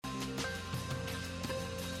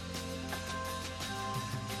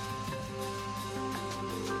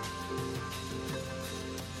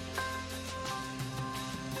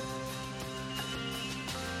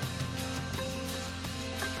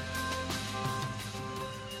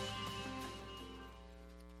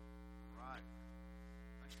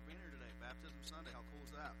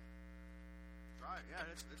right. Yeah,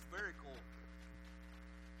 it's very cool.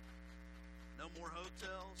 No more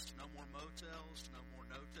hotels, no more motels, no more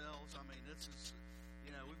no-tels. I mean, this is,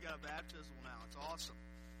 we've got a baptismal now. It's awesome.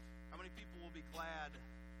 How many people will be glad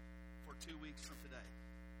for 2 weeks from today?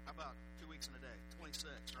 How about 2 weeks in a day? 26,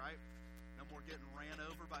 right? No more getting ran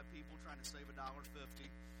over by people trying to save $1.50.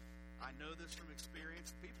 I know this from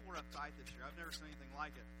experience. People were uptight this year. I've never seen anything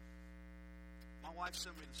like it. My wife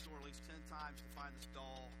sent me to the store at least 10 times to find this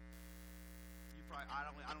doll. I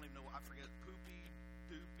don't even know. I forget. Poopy,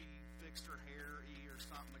 Doopy, Fixed Her Hair-y or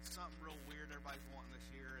something. It's something real weird everybody's wanting this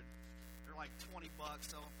year. And they're like $20,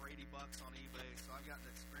 selling for $80 on eBay. So I've gotten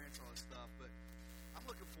to experience all this stuff. But I'm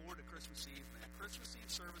looking forward to Christmas Eve, man. Christmas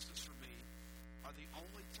Eve services for me are the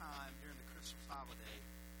only time during the Christmas holiday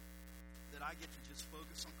that I get to just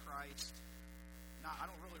focus on Christ. Now,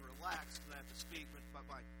 I don't really relax because I have to speak, but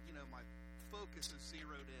my focus is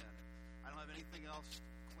zeroed in. I don't have anything else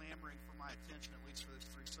clamoring for my attention, at least for those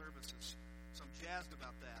 3 services. So I'm jazzed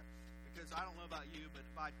about that because I don't know about you, but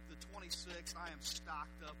by the 26th, I am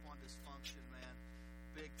stocked up on dysfunction, man.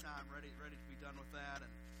 Big time, ready to be done with that. And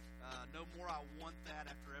no more I want that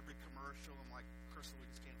after every commercial. I'm like, Crystal, we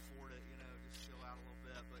just can't afford it, just chill out a little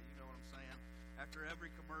bit. But you know what I'm saying? After every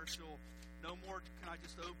commercial, no more can I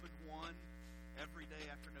just open one every day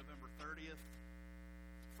after November 30th.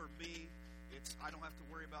 For me, I don't have to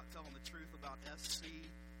worry about telling the truth about SC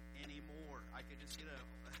anymore. I can just, it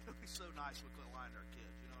would be so nice if we quit lying to our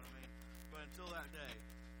kids, you know what I mean? But until that day,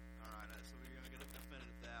 all right, so we're going to get offended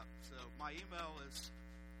at that. So my email is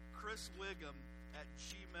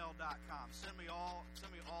chriswiggum@gmail.com. Send me all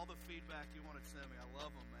the feedback you want to send me. I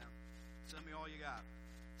love them, man. Send me all you got.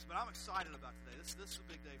 But I'm excited about today. This is a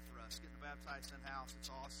big day for us, getting baptized in-house.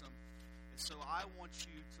 It's awesome. And so I want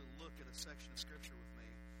you to look at a section of Scripture with me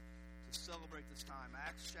to celebrate this time.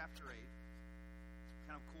 Acts chapter 8.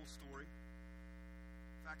 Kind of a cool story.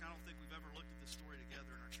 In fact, I don't think we've ever looked at this story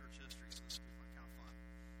together in our church history, so this will be kind of fun.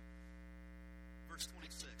 Verse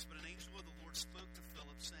 26. But an angel of the Lord spoke to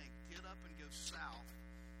Philip, saying, "Get up and go south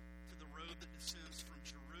to the road that descends from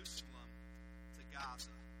Jerusalem to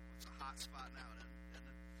Gaza." It's a hot spot now, isn't it?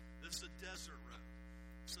 This is a desert road.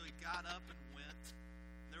 So he got up and went.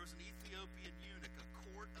 There was an Ethiopian eunuch, a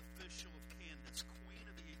court official of Candace, queen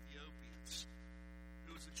of the Ethiopians,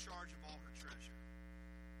 who was in charge of all her treasure.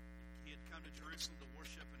 He had come to Jerusalem to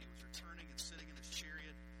worship, and he was returning and sitting in his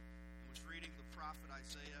chariot and was reading the prophet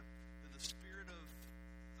Isaiah. Then the Spirit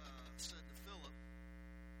said to Philip,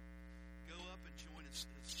 "Go up and join his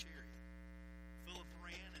chariot." Philip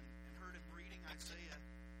ran and heard him reading Isaiah.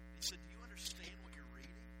 And he said, "Do you understand what you're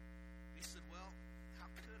reading?" And he said, "Well, how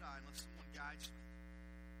could I unless someone guides me?"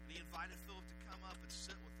 And he invited Philip to come up and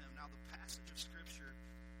sit with him. Now the passage of Scripture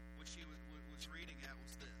which he was reading at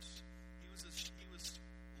was this. He was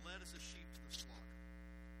led as a sheep to the slaughter,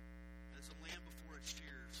 and as a lamb before its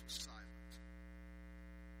shears was silent.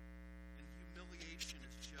 In humiliation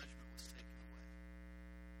his judgment was taken away.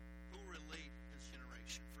 Who will relate his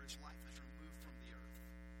generation? For his life is removed from the earth.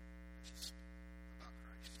 Which is about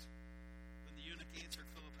Christ. Then the eunuch answered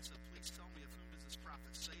Philip and said, "Please tell me, of whom does this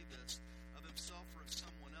prophet say this, of himself or of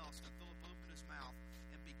someone else?" And Philip opened his mouth,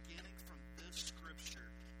 and beginning from this scripture,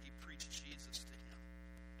 he preached Jesus to him.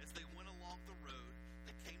 As they went along the road,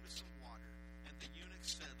 they came to some water, and the eunuch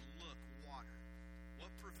said, "Look, water.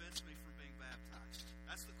 What prevents me from being baptized?"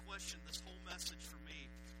 That's the question this whole message for me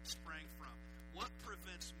sprang from. What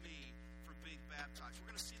prevents me from being baptized? We're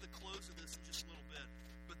going to see the close of this in just a little bit,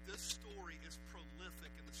 but this story is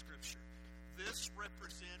prolific in the Scripture. This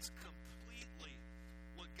represents completely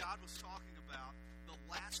what God was talking about, the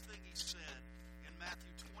last thing he said in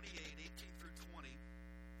Matthew 28:18 through 20,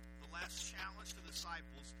 the last challenge to the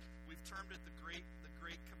disciples. We've termed it the Great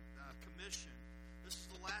Commission. This is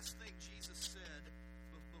the last thing Jesus said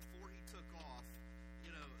before he took off.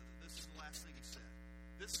 This is the last thing he said.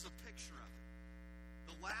 This is a picture of it.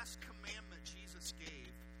 The last commandment Jesus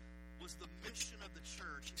gave was the mission of the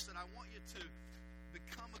church. He said, "I want you to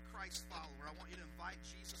become a Christ follower. I want you to invite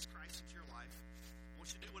Jesus Christ into your life. I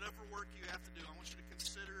want you to do whatever work you have to do. I want you to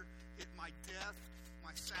consider it my death,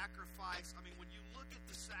 my sacrifice." I mean, when you look at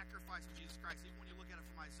the sacrifice of Jesus Christ, even when you look at it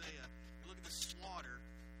from Isaiah, you look at the slaughter,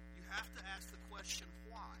 you have to ask the question,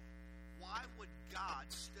 why? Why would God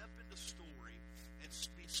step into story and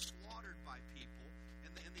be slaughtered by people?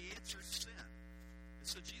 And the answer is sin. And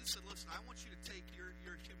so Jesus said, "Listen, I want you to take your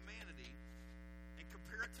humanity and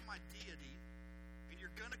compare it to my deity, and you're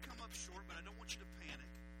going to come up short, but I don't want you to panic,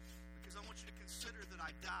 because I want you to consider that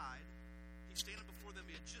I died." He's standing before them.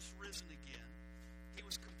 He had just risen again. He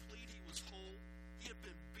was complete. He was whole. He had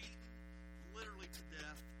been beaten literally to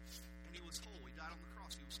death, and he was whole. He died on the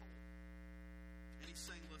cross. He was whole.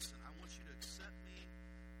 saying, listen, I want you to accept me,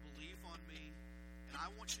 believe on me, and I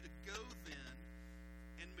want you to go then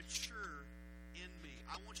and mature in me.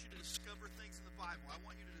 I want you to discover things in the Bible. I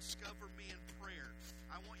want you to discover me in prayer.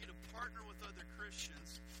 I want you to partner with other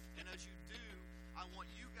Christians, and as you do, I want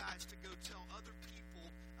you guys to go tell other people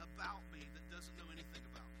about me that doesn't know anything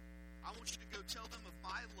about me. I want you to go tell them of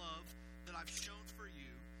my love that I've shown for you,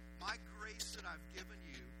 my grace that I've given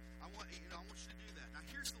you. I want you to do that. Now,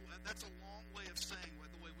 that's a long way of saying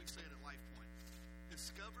the way we say it at Life Point.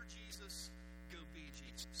 Discover Jesus, go be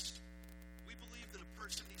Jesus. We believe that a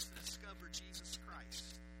person needs to discover Jesus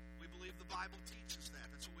Christ. We believe the Bible teaches that.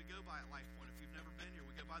 That's what we go by at Life Point. If you've never been here,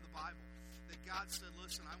 we go by the Bible. That God said,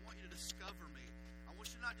 listen, I want you to discover me. I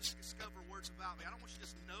want you to not just discover words about me. I don't want you to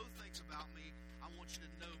just know things about me. I want you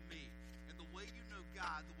to know me. And the way you know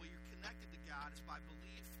God, the way you're connected to God, is by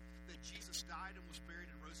belief that Jesus died and was buried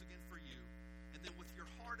and rose again for you. And then with your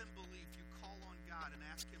heart and belief, you call on God and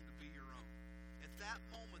ask him to be your own. At that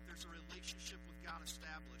moment, there's a relationship with God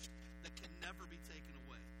established that can never be taken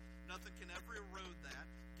away. Nothing can ever erode that.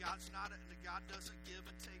 God doesn't give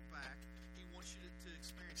and take back. He wants you to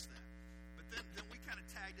experience that. But then we kind of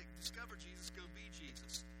tagged it, discover Jesus, go be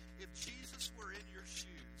Jesus. If Jesus were in your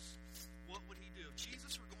shoes, what would he do? If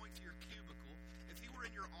Jesus were going to your cubicle, if he were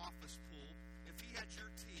in your office pool, if he had your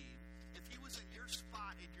team, if he was in your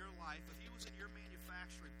spot in your life, if he was in your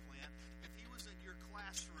manufacturing plant, if he was in your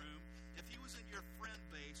classroom, if he was in your friend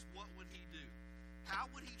base, what would he do?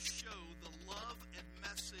 How would he show the love and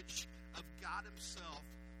message of God himself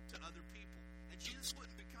to other people? And Jesus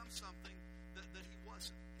wouldn't become something that he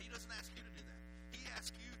wasn't. He doesn't ask you to do that. He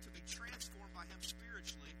asks you to be transformed by him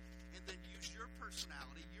spiritually and then use your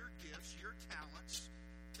personality, your gifts, your talents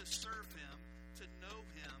to serve him, to know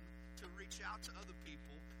him, to reach out to other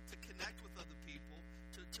people, to connect with other people,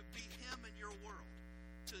 to be him in your world.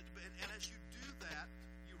 And as you do that,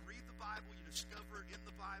 you read the Bible, you discover it in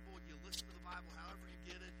the Bible, you listen to the Bible however you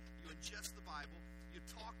get it, you ingest the Bible, you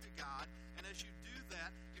talk to God, and as you do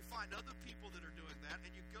that, you find other people that are doing that,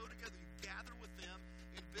 and you go together, you gather with them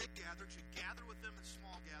in big gatherings, you gather with them in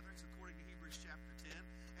small gatherings, according to Hebrews chapter 10,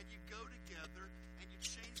 and you go together and you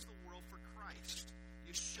change the world for Christ.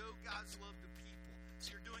 You show God's love to people.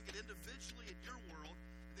 So you're doing it individually in your world,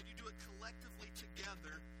 and then you do it collectively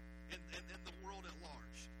together in the world at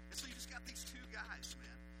large. And so you just got these two guys,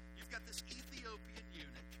 man. You've got this Ethiopian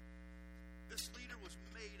eunuch. This leader was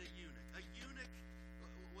made a eunuch. A eunuch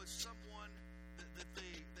was someone that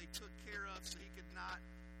they took care of so he could not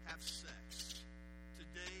have sex.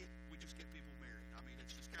 Today, we just get people married. I mean,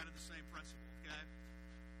 it's just kind of the same principle, okay?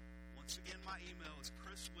 Once again, my email is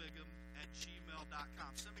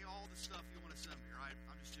chriswiggum@gmail.com. Send me all the stuff you want to send me, right?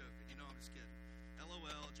 I'm just joking. You know I'm just kidding.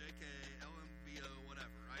 LOL, JK, LMBO,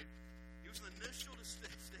 whatever, right? He was in the initial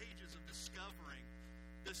stages of discovering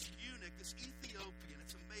this eunuch, this Ethiopian.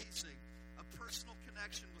 It's amazing. A personal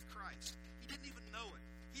connection with Christ. He didn't even know it.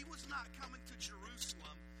 He was not coming to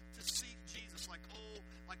Jerusalem to seek Jesus like the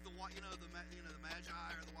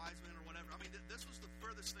Magi or the wise men or whatever. I mean, this was the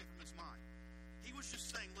furthest thing from his mind. He was just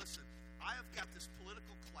saying, listen, I have got this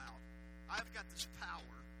political clout. I've got this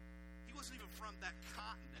power. He wasn't even from that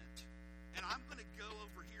continent. And I'm going to go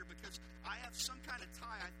over here because I have some kind of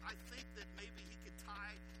tie. I think that maybe he could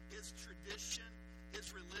tie his tradition,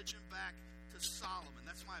 his religion back to Solomon.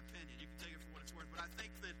 That's my opinion. You can take it for what it's worth. But I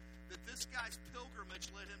think that this guy's pilgrimage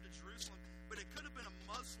led him to Jerusalem. But it could have been a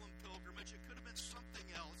Muslim pilgrimage. It could have been something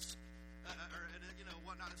else.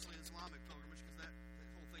 Not necessarily Islamic pilgrimage because that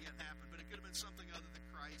whole thing hadn't happened. But it could have been something other than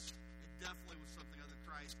Christ. It definitely was something other than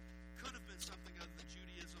Christ. Could have been something other than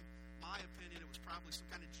Judaism. My opinion, it was probably some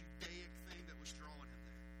kind of Judaic thing that was drawing him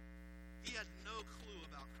there. He had no clue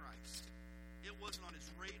about Christ. It wasn't on his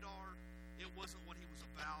radar. It wasn't what he was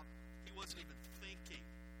about. He wasn't even thinking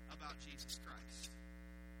about Jesus Christ.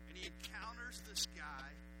 And he encounters this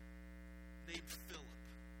guy named Philip.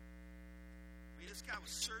 I mean, this guy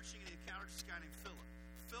was searching and he encountered this guy named Philip.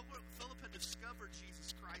 Philip had discovered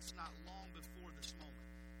Jesus Christ not long before this moment.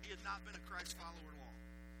 He had not been a Christ follower long.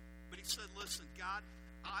 But he said, listen, God,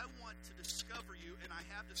 I want to discover you, and I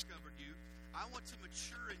have discovered you. I want to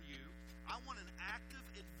mature in you. I want an active,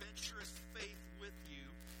 adventurous faith with you.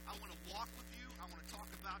 I want to walk with you. I want to talk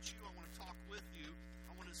about you. I want to talk with you.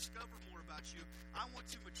 I want to discover more about you. I want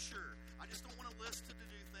to mature. I just don't want a list to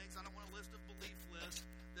do things. I don't want a list of belief lists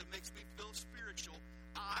that makes me feel spiritual.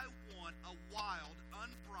 I want a wild,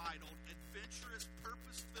 unbridled, adventurous,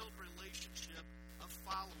 purpose-filled relationship of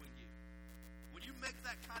following you. When you make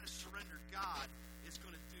that kind of surrender, God is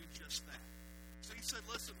going to do just that. So he said,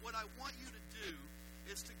 listen, what I want you to do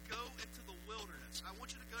is to go into the wilderness. I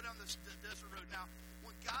want you to go down this desert road. Now,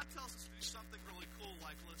 when God tells us to do something really cool,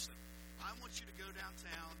 like, listen, I want you to go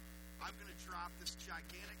downtown. I'm going to drop this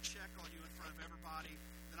gigantic check on you in front of everybody.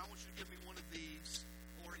 Then I want you to give me one of these.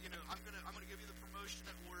 Or, I'm going to give you the promotion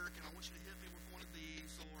at work, and I want you to hit me with one of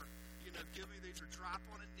these. Or, give me these. Or drop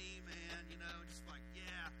on a knee, man. Just like,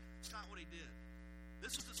 yeah. It's not what he did.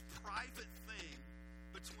 This was this private thing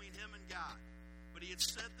between him and God. But he had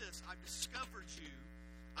said this, I've discovered you.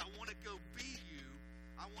 I want to go be you.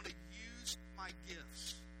 I want to use my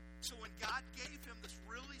gifts. So when God gave him this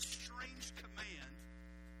really strange command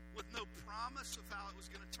with no promise of how it was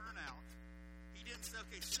going to turn out, he didn't say,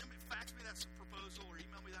 okay, fax me that proposal or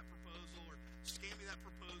email me that proposal or scan me that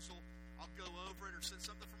proposal. I'll go over it or send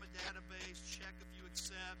something from a database, check if you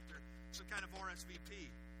accept, or some kind of RSVP.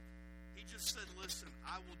 He just said, listen,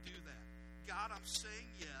 I will do that. God, I'm saying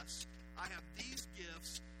yes. I have these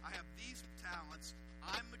gifts. I have these talents.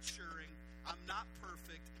 I'm maturing. I'm not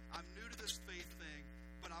perfect. I'm new to this faith thing,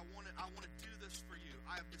 but I want to do this for you.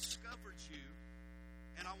 I have discovered you,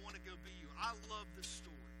 and I want to go be you. I love this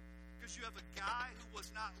story because you have a guy who was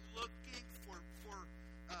not looking for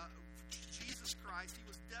Jesus Christ. He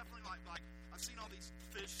was definitely like I've seen all these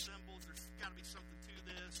fish symbols. There's got to be something to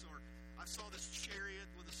this. Or I saw this chariot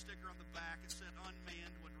with a sticker on the back. It said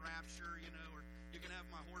unmanned when rapture, or you can have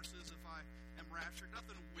my horses if I am raptured.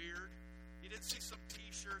 Nothing weird. You didn't see some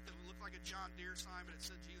T-shirt that would look like a John Deere sign, but it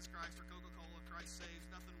said Jesus Christ or Coca-Cola, Christ saves.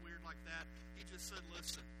 Nothing weird like that. He just said,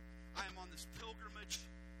 listen, I am on this pilgrimage.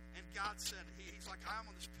 And God said, he's like, I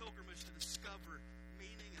am on this pilgrimage to discover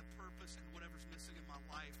meaning and purpose and whatever's missing in my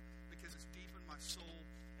life because it's deep in my soul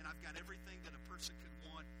and I've got everything that a person could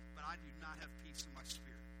want, but I do not have peace in my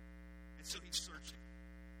spirit. And so he's searching.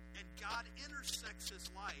 And God intersects his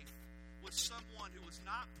life with someone who was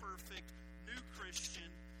not perfect, new Christian,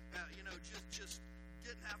 just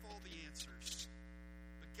didn't have all the answers.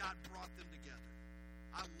 But God brought them together.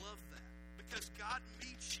 I love that because God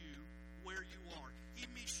meets you where you are. He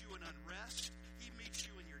meets you in unrest. He meets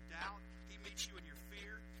you in your doubt. He meets you in your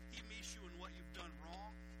fear. He meets you in what you've done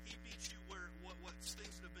wrong. He meets you where what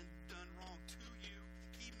things that have been done wrong to you.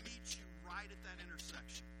 He meets you right at that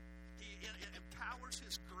intersection. He empowers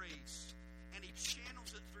his grace, and he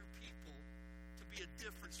channels it through people to be a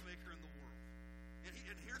difference maker in the world.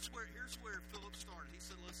 And here's where Philip started. He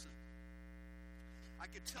said, listen, I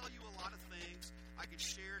could tell you a lot of things. I could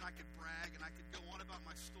share and I could brag and I could go on about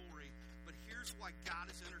my story. But here's why God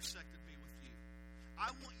has intersected me with you.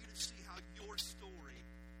 I want you to see how your story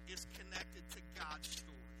is connected to God's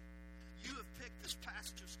story. You have picked this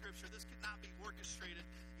passage of Scripture. This could not be orchestrated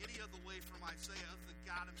any other way from Isaiah other than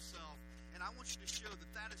God himself. And I want you to show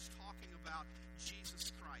that that is talking about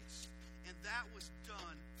Jesus Christ. And that was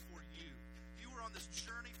done for you. You were on this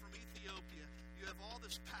journey from Ethiopia. You have all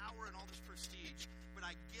this power and all this prestige. But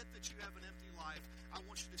I get that you have an empty life. I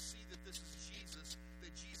want you to see that this is Jesus,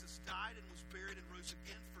 that Jesus died and was buried and rose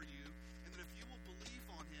again for you. And that if you will believe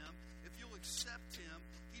on him, if you'll accept him,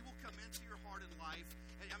 he will come into your heart and life.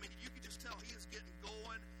 And you can just tell he is getting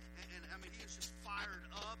going. And he is just fired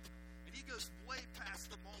up. And he goes way past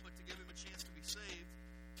the moment to give him a chance to be saved,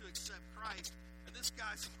 to accept Christ. And this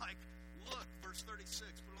guy's like, look, verse 36,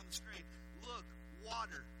 put it on the screen. Look,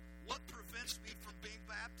 water. What prevents me from being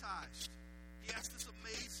baptized? He asked this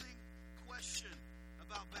amazing question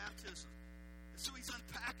about baptism. And so he's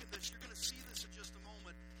unpacking this. You're going to see this in just a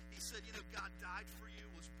moment. He said, God died for you,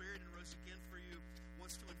 was buried and rose again for you,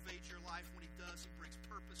 wants to invade your life. When he does, he brings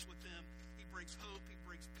purpose with him. He brings hope. He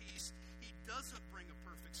brings peace. He doesn't bring a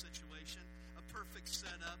perfect situation, a perfect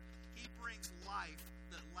setup. He brings life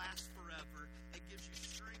that lasts forever and gives you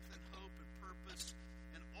strength and hope and purpose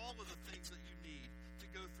and all of the things that you need to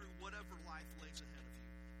go through whatever life lays ahead of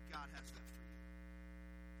you. God has that for you.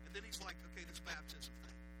 And then he's like, okay, this baptism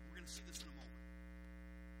thing. We're going to see this in a moment.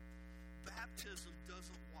 Baptism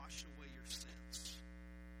doesn't wash away your sins.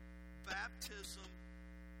 Baptism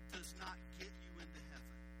does not get you into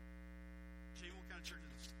heaven. Jamie, what kind of church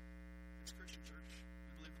is this? It's a Christian church.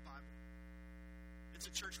 We believe the Bible.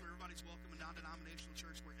 It's a church where everybody's welcome, a non-denominational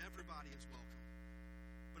church where everybody is welcome.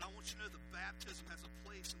 But I want you to know that baptism has a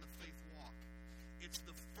place in the faith walk. It's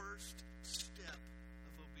the first step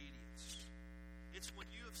of obedience. It's when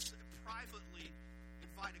you have privately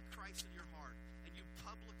invited Christ in your heart and you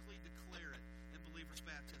publicly declare it in believer's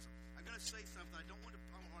baptism. I'm going to say something. I don't want you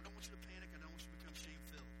to panic. I don't want you to become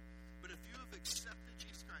shame-filled. But if you have accepted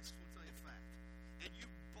Jesus Christ, I will tell you a fact, and you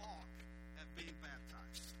balk at being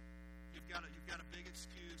baptized, you've got a big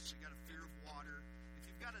excuse. You've got a fear of water. If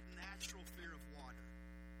you've got a natural fear of water,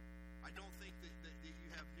 I don't think that you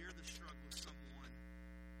have near the struggle with someone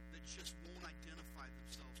that just won't identify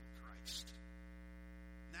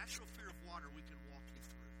natural fear of water we can walk you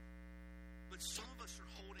through. But some of us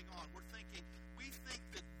are holding on. We think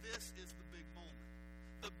that this is the big moment.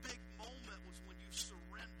 The big moment was when you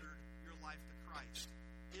surrendered your life to Christ.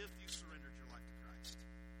 If you surrendered your life to Christ.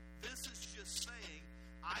 This is just saying,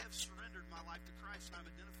 I have surrendered my life to Christ and I'm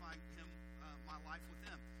identifying my life with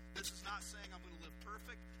Him. This is not saying I'm going to live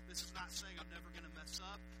perfect. This is not saying I'm never going to mess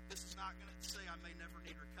up. This is not going to say I may never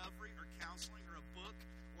need recovery or counseling or a book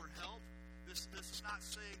or help. This is not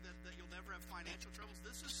saying that you'll never have financial troubles.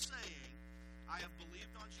 This is saying I have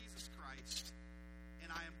believed on Jesus Christ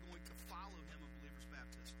and I am going to follow Him in believer's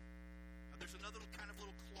baptism. Now, there's another kind of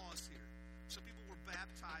little clause here. Some people were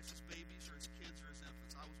baptized as babies or as kids or as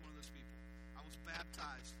infants. I was one of those people. I was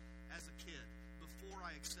baptized as a kid before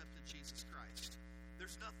I accepted Jesus Christ.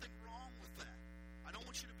 There's nothing wrong with that. I don't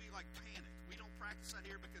want you to be like panicked. We don't practice that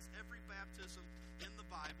here because every baptism in the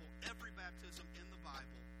Bible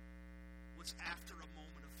was after a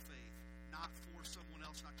moment of faith, not for someone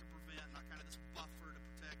else, not to prevent, not kind of this buffer to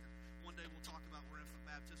protect. And one day we'll talk about where infant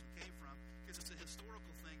baptism came from because it's a historical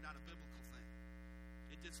thing, not a biblical thing.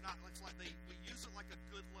 It's not. It's like we use it like a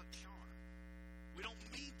good luck charm. We don't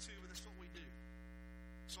mean to, but that's what we do.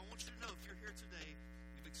 So I want you to know, if you're here today,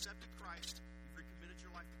 you've accepted Christ, you've recommitted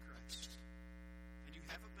your life to Christ, and you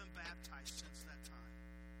haven't been baptized since that time,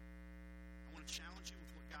 I want to challenge you with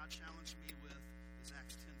what God challenged me with, is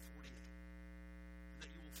Acts 10:48. That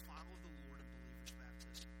you will follow the Lord in believer's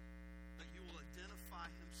baptism. That you will identify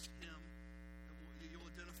Him, you'll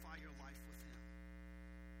identify your life with Him.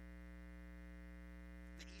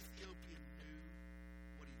 The Ethiopian knew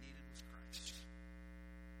what he needed was Christ.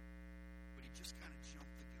 But he just kind of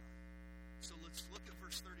jumped the gun. So let's look at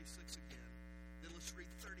verse 36 again. Then let's read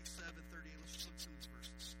 37, 38. Let's just look at some of these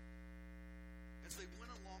verses. As they went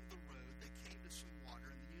along the road, they came to some water,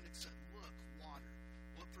 and the eunuch said, "Look, water.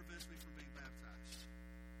 What prevents me from being baptized?"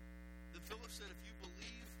 Then Philip said, "If you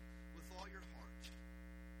believe with all your heart,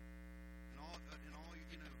 and all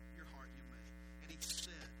your heart, you may." And he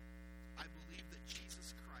said, "I believe that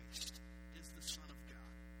Jesus Christ is the Son of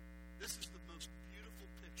God." This is the most beautiful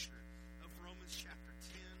picture of Romans chapter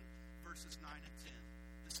 10, verses 9 and 10.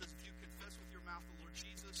 This says, if you confess with your mouth the Lord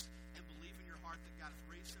Jesus and believe in your heart that God has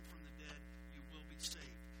raised Him from the dead, you will be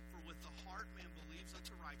saved. For with the heart man believes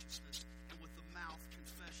unto righteousness, and with the mouth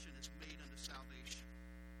confession is made unto salvation.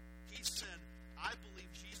 He said, "I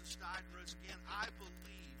believe Jesus died and rose again. I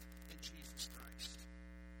believe in Jesus Christ."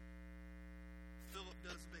 Philip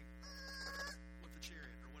does a big with the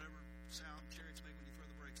chariot, or whatever sound chariots make when you throw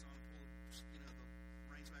the brakes on and pull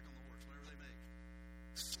the reins back on the horse, whatever they make.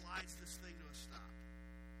 Slides this thing to a stop.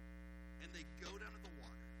 And they go down to the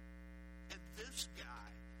water. And this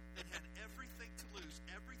guy that had everything to lose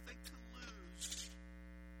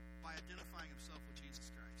by identifying himself with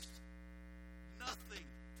Jesus Christ. Nothing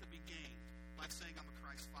to be gained by saying I'm a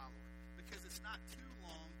Christ follower. Because it's not too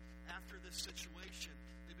long after this situation,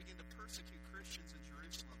 they begin to persecute Christians in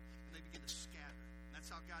Jerusalem, and they begin to scatter. And that's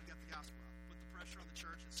how God got the gospel out. Put the pressure on the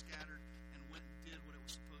church and scattered and went and did what it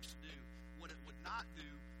was supposed to do. What it would not do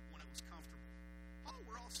when it was comfortable. Oh,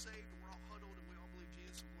 we're all saved and we're all huddled and we all believe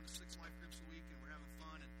Jesus. We're going to 6 life groups a week and we're having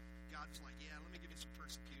fun. And God's like, yeah, let me give you some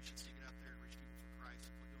persecution so you get out there and reach people for Christ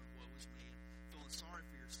and quit doing woe is me and feeling sorry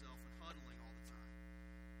for yourself and huddling all the time.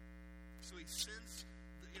 So He sends,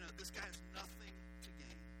 this guy has nothing to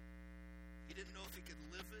gain. He didn't know if he could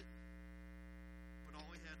live it, but all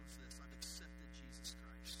he had was this: I've accepted Jesus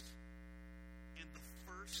Christ. And the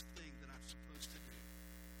first thing that I'm supposed to do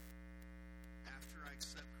after I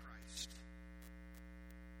accept Christ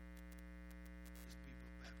is be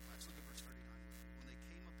baptized. Look at verse 39 with me. When they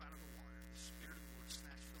came up out of the water, the Spirit of the Lord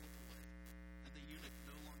snatched Philip away, and the eunuch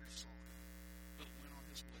no longer saw him, but went on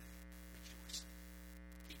his way, rejoicing.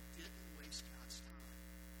 He didn't waste God's time.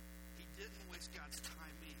 He didn't waste God's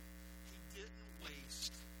timing. He didn't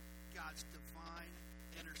waste God's divine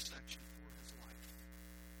intersection for his life.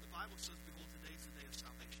 The Bible says, behold, today is the day of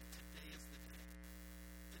salvation. Today is the day.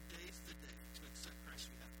 Today is the day to accept Christ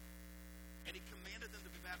we have. And He commanded them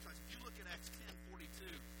to be baptized. If you look at Acts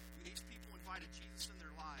 10:42, these people invited Jesus in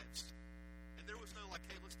their lives. And there was no like,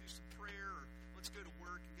 hey, let's do some prayer, or let's go to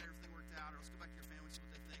work and get everything worked out, or let's go back to your family, see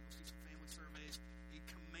what they think, let's do some family surveys. He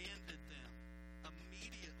commanded them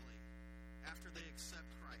immediately after they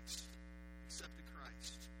accepted Christ, to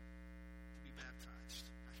be baptized.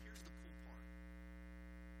 Now here's the cool part.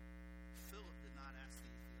 Philip did not ask the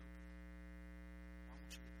Ethiopian, why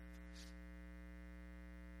won't you get baptized?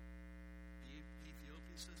 The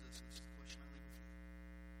Ethiopian says this, and this is the question I leave with you.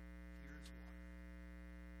 Here is water.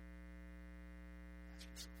 Ask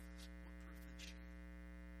yourself this: what prevents you from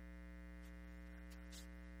being baptized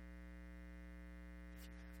today? If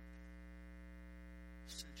you have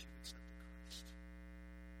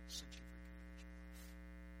sent you